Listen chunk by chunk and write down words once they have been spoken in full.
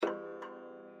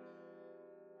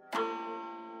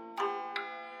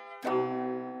One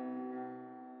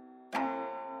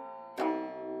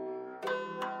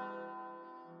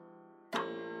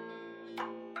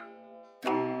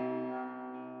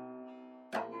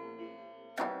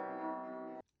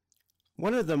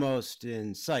of the most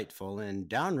insightful and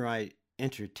downright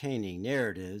entertaining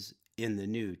narratives in the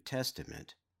New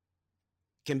Testament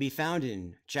can be found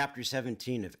in chapter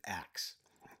 17 of Acts.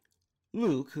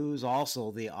 Luke, who's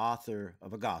also the author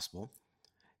of a gospel,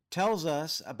 tells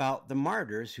us about the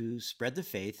martyrs who spread the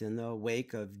faith in the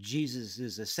wake of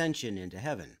Jesus' ascension into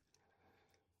heaven.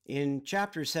 In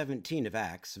chapter 17 of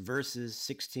Acts, verses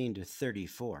 16 to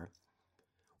 34,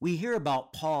 we hear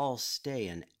about Paul's stay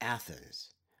in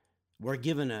Athens. We're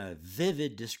given a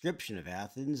vivid description of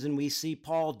Athens, and we see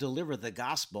Paul deliver the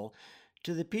gospel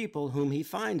to the people whom he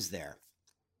finds there.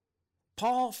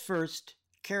 Paul first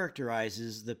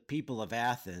characterizes the people of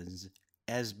Athens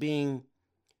as being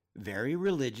very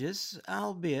religious,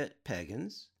 albeit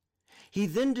pagans. He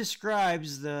then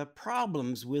describes the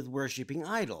problems with worshiping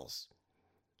idols.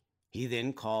 He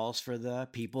then calls for the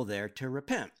people there to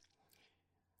repent.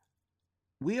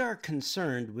 We are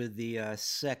concerned with the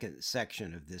second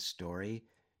section of this story,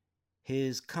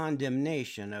 his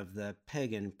condemnation of the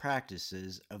pagan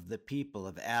practices of the people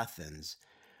of Athens.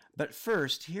 But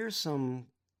first, here's some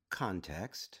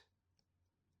context.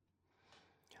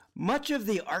 Much of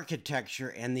the architecture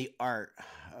and the art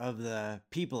of the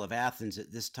people of Athens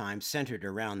at this time centered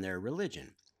around their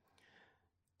religion.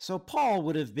 So Paul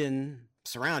would have been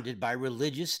surrounded by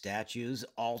religious statues,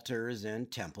 altars, and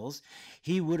temples.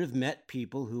 He would have met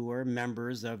people who were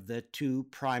members of the two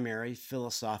primary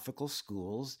philosophical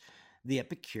schools, the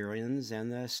Epicureans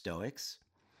and the Stoics.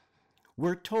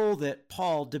 We're told that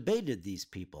Paul debated these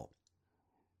people.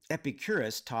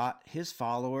 Epicurus taught his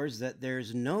followers that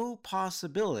there's no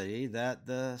possibility that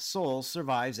the soul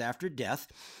survives after death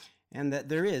and that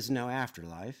there is no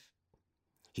afterlife.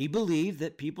 He believed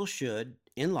that people should,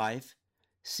 in life,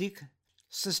 seek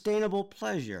sustainable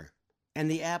pleasure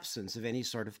and the absence of any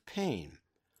sort of pain.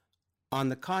 On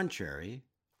the contrary,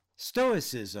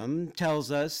 Stoicism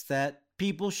tells us that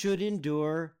people should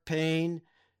endure pain,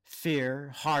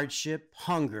 fear, hardship,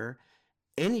 hunger,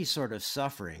 any sort of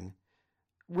suffering,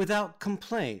 without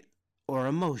complaint or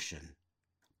emotion.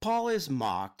 Paul is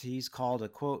mocked. He's called a,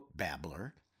 quote,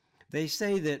 babbler. They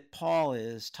say that Paul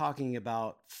is talking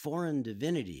about foreign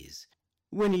divinities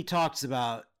when he talks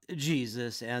about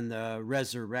Jesus and the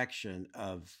resurrection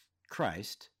of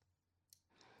Christ.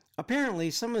 Apparently,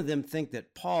 some of them think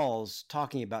that Paul's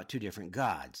talking about two different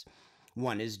gods.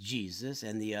 One is Jesus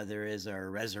and the other is a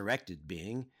resurrected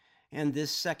being, and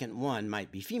this second one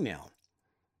might be female.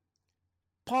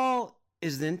 Paul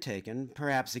is then taken,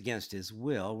 perhaps against his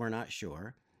will, we're not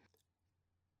sure,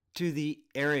 to the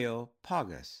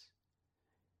Areopagus.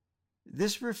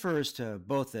 This refers to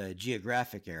both a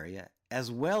geographic area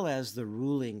as well as the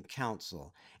ruling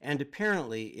council, and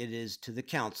apparently it is to the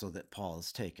council that Paul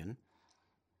is taken.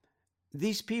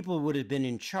 These people would have been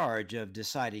in charge of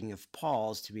deciding if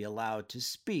Paul is to be allowed to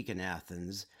speak in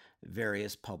Athens'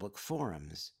 various public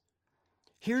forums.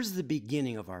 Here's the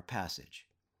beginning of our passage.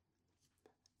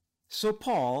 So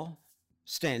Paul,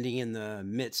 standing in the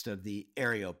midst of the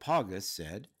Areopagus,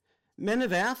 said, "Men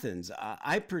of Athens,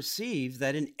 I perceive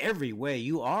that in every way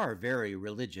you are very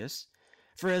religious.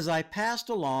 For as I passed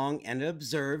along and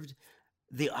observed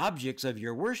the objects of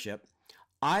your worship,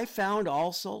 I found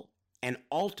also an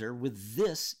altar with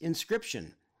this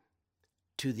inscription,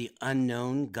 'To the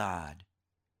unknown God.'"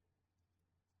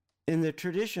 In the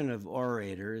tradition of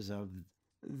orators of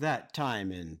that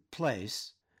time and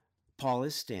place, Paul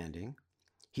is standing.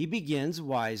 He begins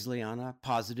wisely on a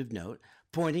positive note,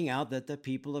 pointing out that the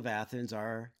people of Athens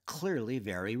are clearly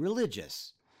very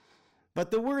religious. But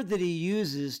the word that he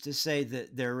uses to say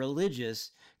that they're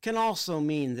religious can also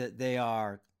mean that they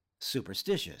are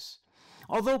superstitious.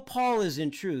 Although Paul is in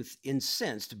truth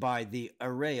incensed by the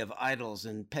array of idols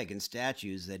and pagan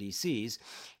statues that he sees,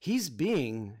 he's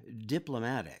being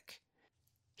diplomatic.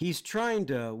 He's trying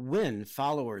to win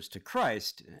followers to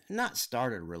Christ, not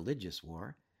start a religious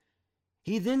war.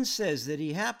 He then says that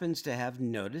he happens to have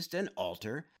noticed an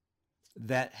altar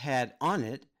that had on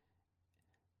it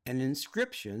an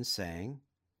inscription saying,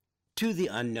 "To the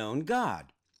unknown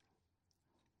God."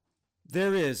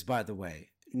 There is, by the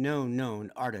way, no known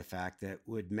artifact that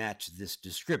would match this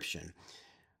description.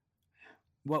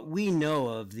 What we know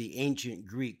of the ancient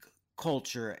Greek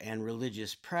culture and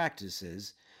religious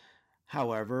practices,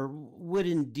 however, would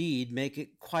indeed make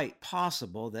it quite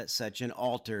possible that such an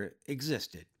altar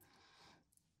existed.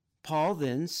 Paul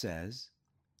then says,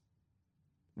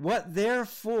 "What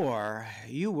therefore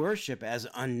you worship as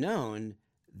unknown,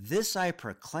 this I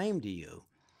proclaim to you,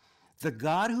 The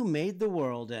God who made the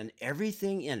world and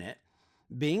everything in it,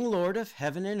 being Lord of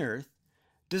heaven and earth,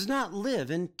 does not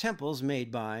live in temples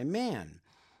made by man,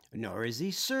 nor is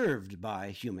he served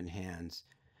by human hands,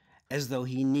 as though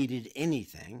he needed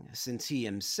anything, since he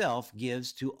himself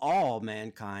gives to all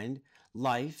mankind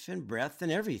life and breath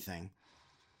and everything.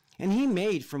 And he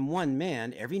made from one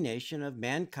man every nation of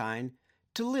mankind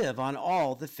to live on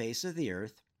all the face of the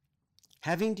earth,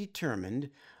 having determined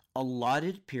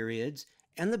allotted periods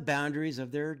and the boundaries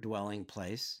of their dwelling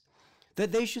place,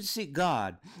 that they should seek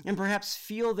God and perhaps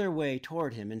feel their way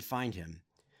toward him and find him.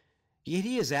 Yet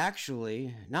he is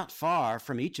actually not far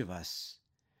from each of us.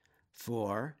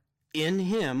 For in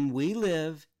him we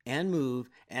live and move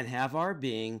and have our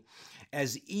being,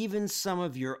 as even some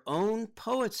of your own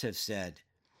poets have said,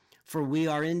 for we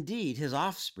are indeed his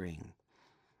offspring.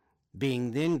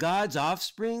 Being then God's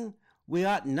offspring, we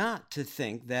ought not to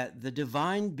think that the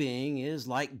divine being is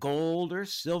like gold or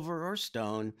silver or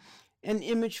stone, an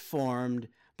image formed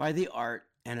by the art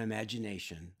and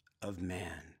imagination of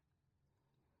man.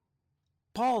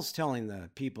 Paul's telling the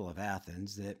people of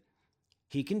Athens that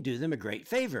he can do them a great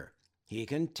favor. He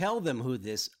can tell them who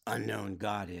this unknown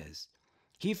God is.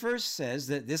 He first says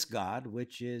that this God,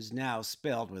 which is now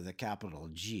spelled with a capital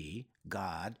G,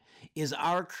 God, is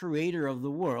our creator of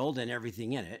the world and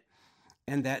everything in it,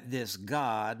 and that this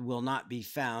God will not be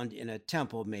found in a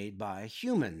temple made by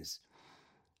humans.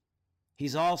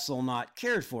 He's also not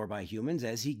cared for by humans,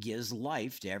 as he gives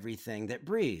life to everything that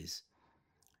breathes.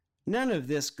 None of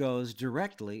this goes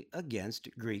directly against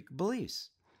Greek beliefs.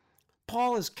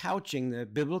 Paul is couching the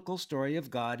biblical story of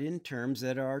God in terms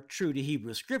that are true to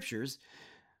Hebrew scriptures,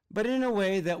 but in a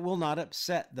way that will not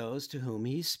upset those to whom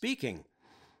he's speaking.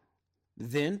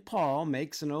 Then Paul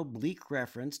makes an oblique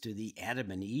reference to the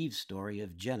Adam and Eve story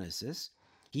of Genesis.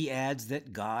 He adds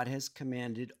that God has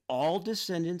commanded all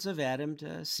descendants of Adam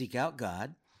to seek out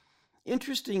God.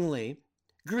 Interestingly,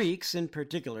 Greeks, in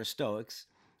particular Stoics,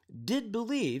 did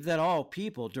believe that all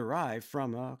people derive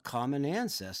from a common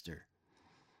ancestor.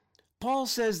 Paul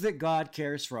says that God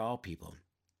cares for all people.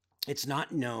 It's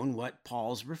not known what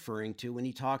Paul's referring to when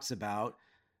he talks about,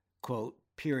 quote,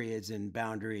 periods and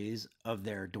boundaries of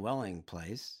their dwelling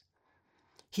place.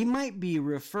 He might be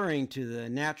referring to the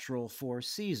natural 4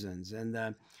 seasons and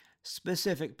the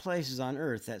specific places on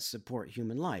earth that support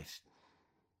human life.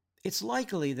 It's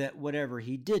likely that whatever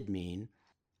he did mean,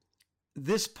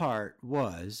 this part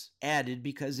was added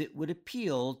because it would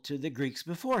appeal to the Greeks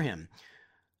before him,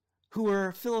 who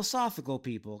were philosophical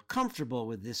people, comfortable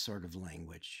with this sort of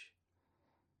language.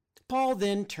 Paul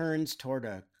then turns toward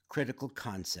a critical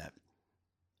concept: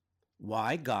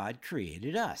 why God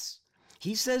created us.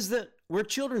 He says that we're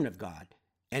children of God,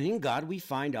 and in God we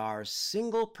find our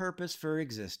single purpose for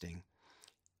existing.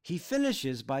 He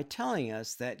finishes by telling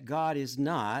us that God is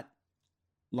not,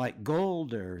 like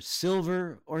gold or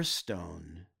silver or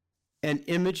stone, an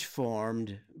image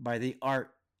formed by the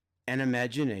art and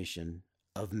imagination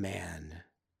of man.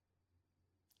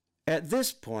 At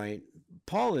this point,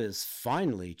 Paul is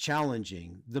finally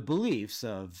challenging the beliefs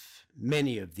of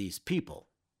many of these people.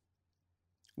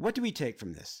 What do we take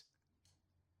from this?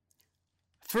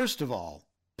 First of all,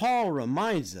 Paul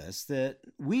reminds us that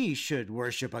we should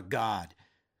worship a God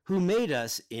who made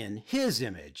us in his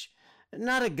image,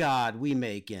 not a God we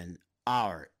make in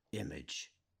our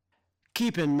image.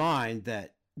 Keep in mind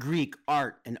that Greek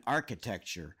art and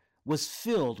architecture was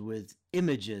filled with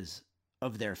images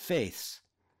of their faiths.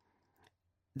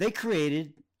 They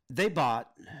created, they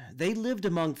bought, they lived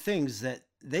among things that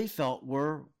they felt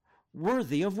were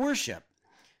worthy of worship.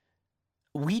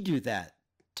 We do that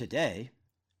today.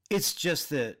 It's just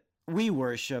that we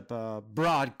worship a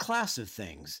broad class of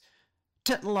things: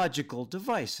 technological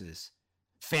devices,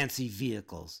 fancy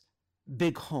vehicles,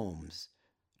 big homes,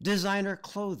 designer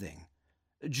clothing,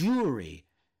 jewelry,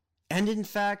 and in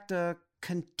fact a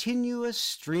continuous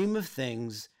stream of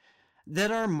things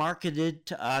that are marketed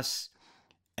to us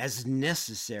as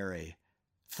necessary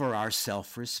for our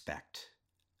self-respect.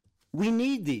 We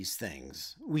need these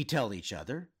things, we tell each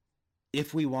other,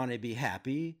 if we want to be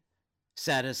happy,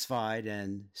 satisfied,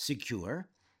 and secure.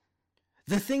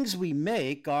 The things we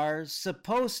make are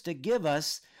supposed to give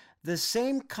us the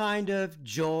same kind of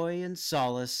joy and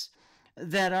solace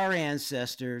that our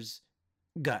ancestors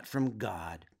got from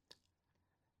God.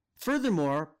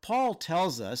 Furthermore, Paul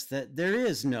tells us that there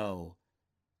is no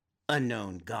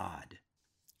unknown God.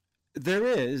 There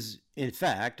is, in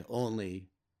fact, only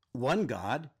one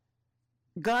God.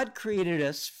 God created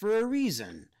us for a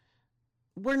reason.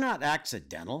 We're not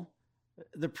accidental,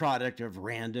 the product of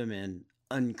random and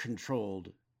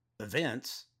uncontrolled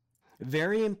events.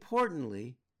 Very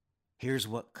importantly, here's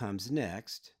what comes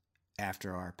next: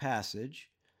 After our passage,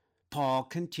 Paul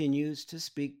continues to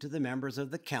speak to the members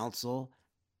of the council,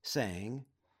 saying,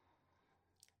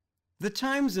 "The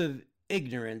times of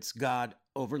ignorance God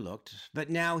overlooked, but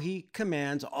now he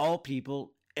commands all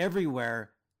people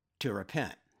everywhere to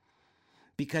repent,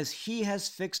 because he has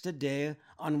fixed a day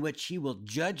on which he will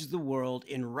judge the world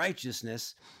in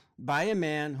righteousness by a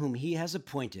man whom he has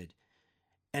appointed,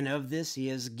 and of this he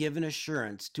has given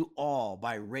assurance to all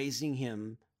by raising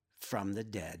him from the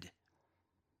dead."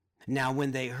 Now,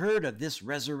 when they heard of this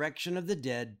resurrection of the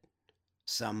dead,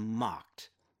 some mocked,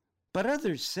 but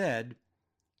others said,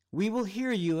 "We will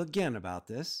hear you again about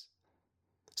this."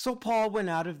 So Paul went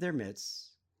out of their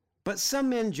midst, but some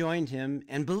men joined him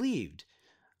and believed,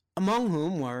 among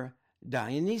whom were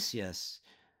Dionysius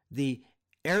the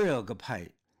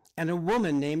Areopagite, and a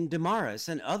woman named Damaris,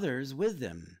 and others with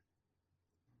them.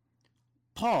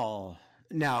 Paul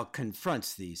now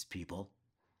confronts these people.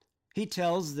 He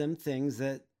tells them things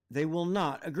that they will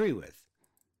not agree with.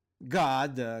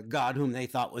 God, the God whom they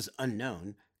thought was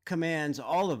unknown, commands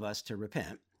all of us to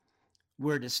repent.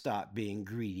 We're to stop being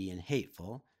greedy and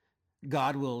hateful.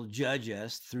 God will judge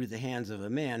us through the hands of a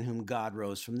man whom God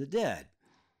rose from the dead.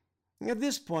 At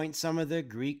this point, some of the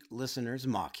Greek listeners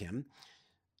mock him,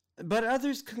 but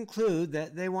others conclude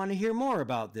that they want to hear more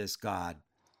about this God.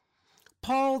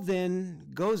 Paul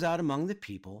then goes out among the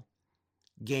people,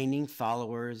 gaining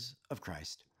followers of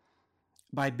Christ,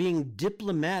 by being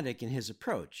diplomatic in his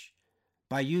approach,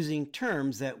 by using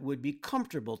terms that would be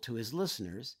comfortable to his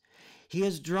listeners. He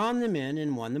has drawn them in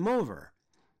and won them over.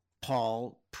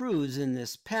 Paul proves in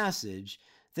this passage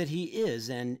that he is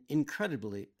an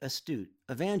incredibly astute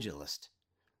evangelist.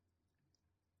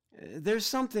 There's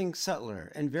something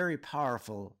subtler and very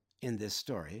powerful in this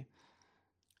story.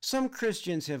 Some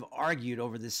Christians have argued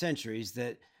over the centuries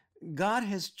that God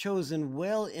has chosen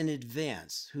well in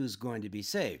advance who's going to be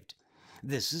saved.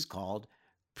 This is called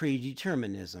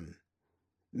predeterminism.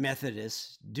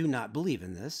 Methodists do not believe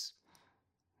in this.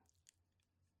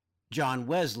 John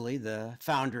Wesley, the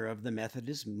founder of the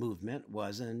Methodist movement,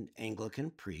 was an Anglican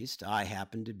priest. I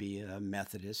happen to be a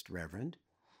Methodist reverend.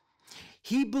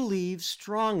 He believes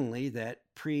strongly that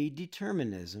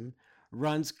predeterminism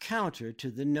runs counter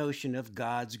to the notion of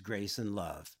God's grace and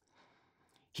love.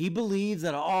 He believed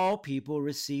that all people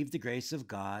receive the grace of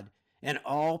God, and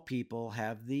all people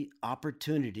have the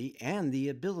opportunity and the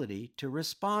ability to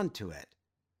respond to it.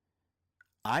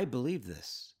 I believe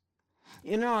this.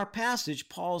 In our passage,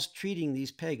 Paul's treating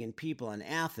these pagan people in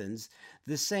Athens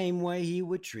the same way he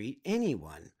would treat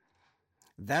anyone.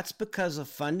 That's because a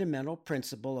fundamental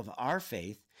principle of our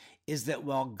faith is that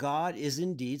while God is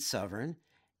indeed sovereign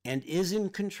and is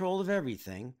in control of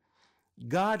everything,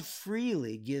 God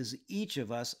freely gives each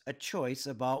of us a choice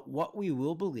about what we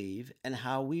will believe and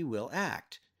how we will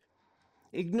act.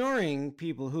 Ignoring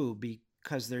people who,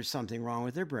 because there's something wrong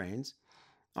with their brains,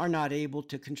 are not able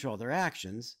to control their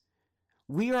actions,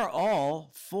 we are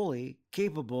all fully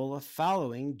capable of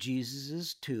following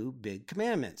Jesus' two big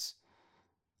commandments.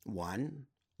 1,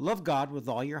 love God with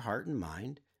all your heart and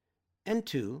mind, and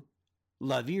 2,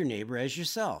 love your neighbor as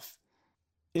yourself.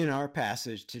 In our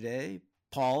passage today,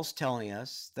 Paul's telling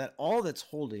us that all that's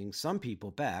holding some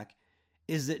people back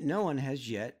is that no one has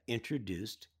yet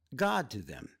introduced God to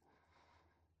them.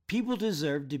 People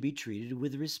deserve to be treated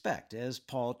with respect, as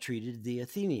Paul treated the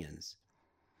Athenians.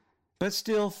 But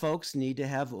still, folks need to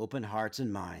have open hearts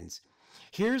and minds.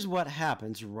 Here's what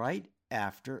happens right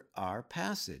after our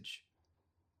passage.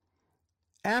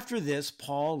 After this,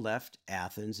 Paul left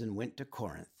Athens and went to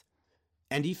Corinth,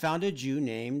 and he found a Jew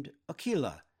named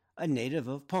Aquila, a native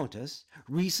of Pontus,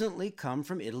 recently come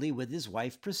from Italy with his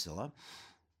wife Priscilla,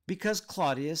 because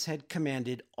Claudius had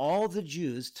commanded all the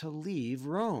Jews to leave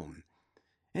Rome.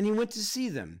 And he went to see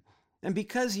them, and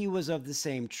because he was of the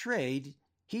same trade,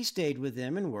 he stayed with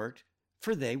them and worked,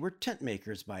 for they were tent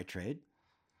makers by trade.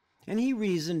 And he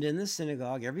reasoned in the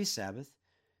synagogue every Sabbath,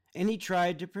 and he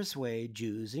tried to persuade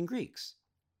Jews and Greeks.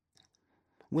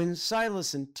 When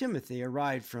Silas and Timothy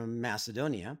arrived from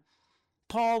Macedonia,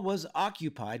 Paul was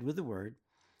occupied with the word,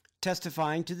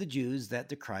 testifying to the Jews that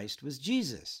the Christ was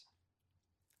Jesus.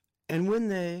 And when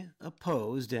they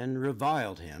opposed and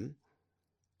reviled him,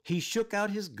 he shook out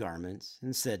his garments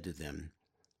and said to them,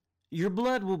 "Your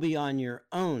blood will be on your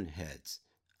own heads.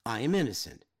 I am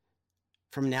innocent.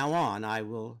 From now on, I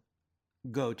will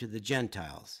go to the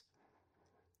Gentiles."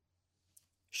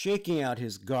 Shaking out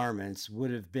his garments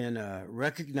would have been a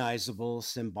recognizable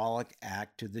symbolic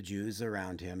act to the Jews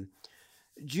around him.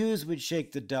 Jews would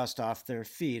shake the dust off their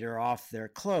feet or off their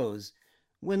clothes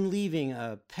when leaving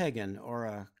a pagan or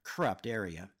a corrupt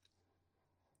area.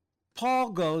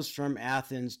 Paul goes from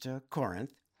Athens to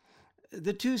Corinth.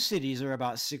 The two cities are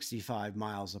about 65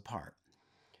 miles apart.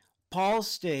 Paul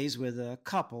stays with a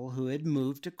couple who had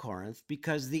moved to Corinth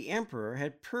because the emperor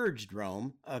had purged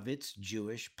Rome of its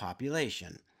Jewish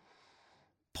population.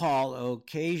 Paul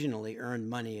occasionally earned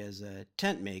money as a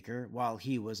tent maker while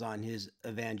he was on his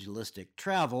evangelistic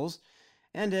travels,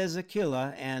 and as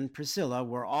Aquila and Priscilla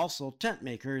were also tent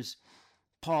makers,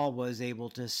 Paul was able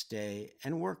to stay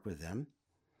and work with them.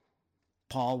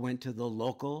 Paul went to the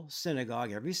local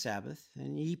synagogue every Sabbath,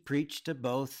 and he preached to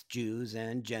both Jews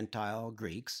and Gentile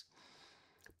Greeks.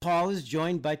 Paul is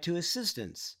joined by two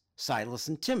assistants, Silas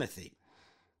and Timothy.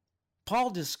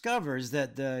 Paul discovers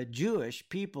that the Jewish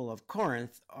people of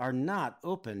Corinth are not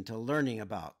open to learning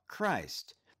about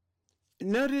Christ.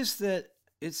 Notice that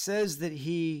it says that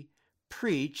he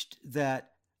preached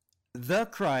that the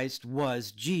Christ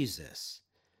was Jesus.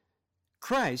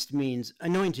 Christ means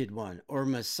anointed one or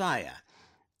Messiah.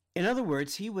 In other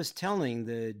words, he was telling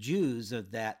the Jews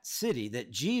of that city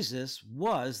that Jesus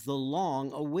was the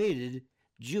long-awaited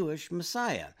Jewish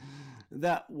Messiah,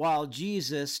 that while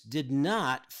Jesus did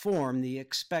not form the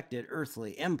expected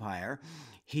earthly empire,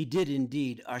 he did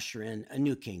indeed usher in a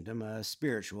new kingdom, a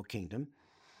spiritual kingdom.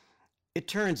 It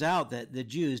turns out that the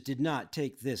Jews did not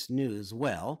take this news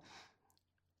well.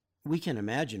 We can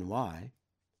imagine why.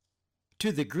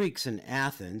 To the Greeks in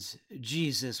Athens,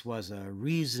 Jesus was a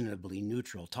reasonably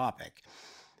neutral topic,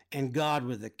 and God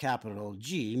with a capital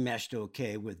G meshed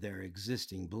okay with their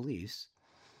existing beliefs.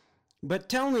 But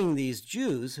telling these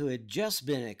Jews who had just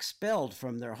been expelled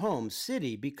from their home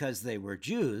city because they were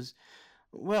Jews,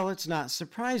 well, it's not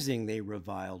surprising they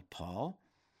reviled Paul.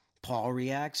 Paul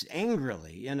reacts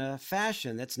angrily in a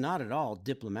fashion that's not at all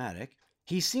diplomatic.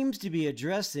 He seems to be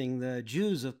addressing the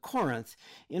Jews of Corinth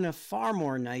in a far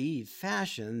more naive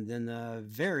fashion than the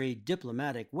very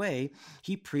diplomatic way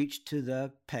he preached to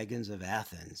the pagans of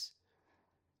Athens.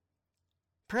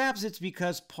 Perhaps it's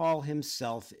because Paul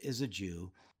himself is a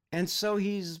Jew, and so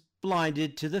he's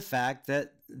blinded to the fact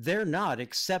that they're not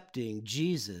accepting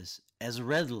Jesus as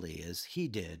readily as he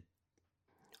did.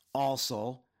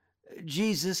 Also,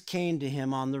 Jesus came to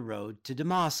him on the road to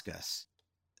Damascus.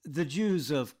 The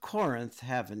Jews of Corinth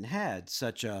haven't had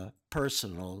such a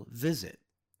personal visit.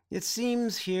 It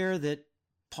seems here that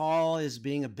Paul is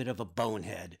being a bit of a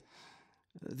bonehead.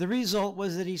 The result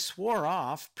was that he swore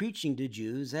off preaching to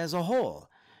Jews as a whole.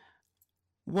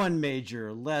 One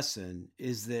major lesson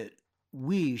is that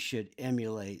we should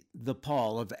emulate the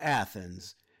Paul of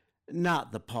Athens,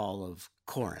 not the Paul of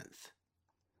Corinth.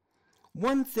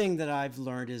 One thing that I've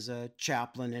learned as a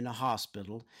chaplain in a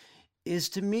hospital is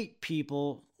to meet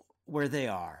people where they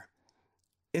are.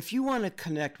 If you want to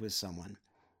connect with someone,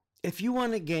 if you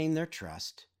want to gain their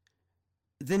trust,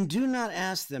 then do not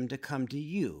ask them to come to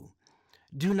you.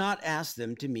 Do not ask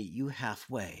them to meet you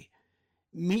halfway.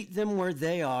 Meet them where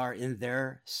they are in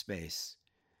their space.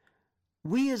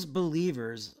 We as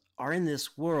believers are in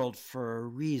this world for a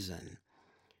reason.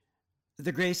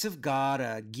 The grace of God,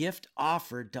 a gift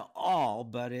offered to all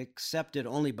but accepted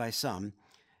only by some,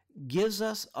 gives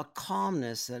us a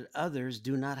calmness that others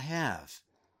do not have.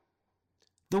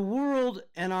 The world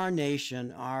and our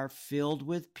nation are filled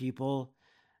with people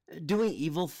doing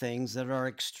evil things that are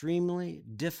extremely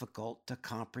difficult to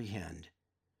comprehend.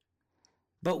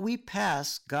 But we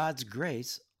pass God's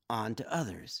grace on to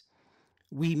others.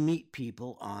 We meet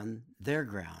people on their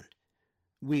ground.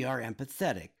 We are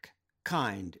empathetic,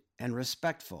 kind, and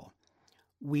respectful.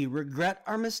 We regret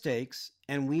our mistakes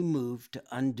and we move to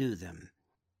undo them.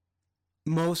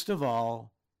 Most of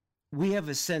all, we have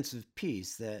a sense of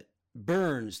peace that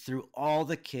burns through all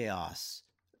the chaos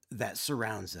that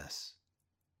surrounds us.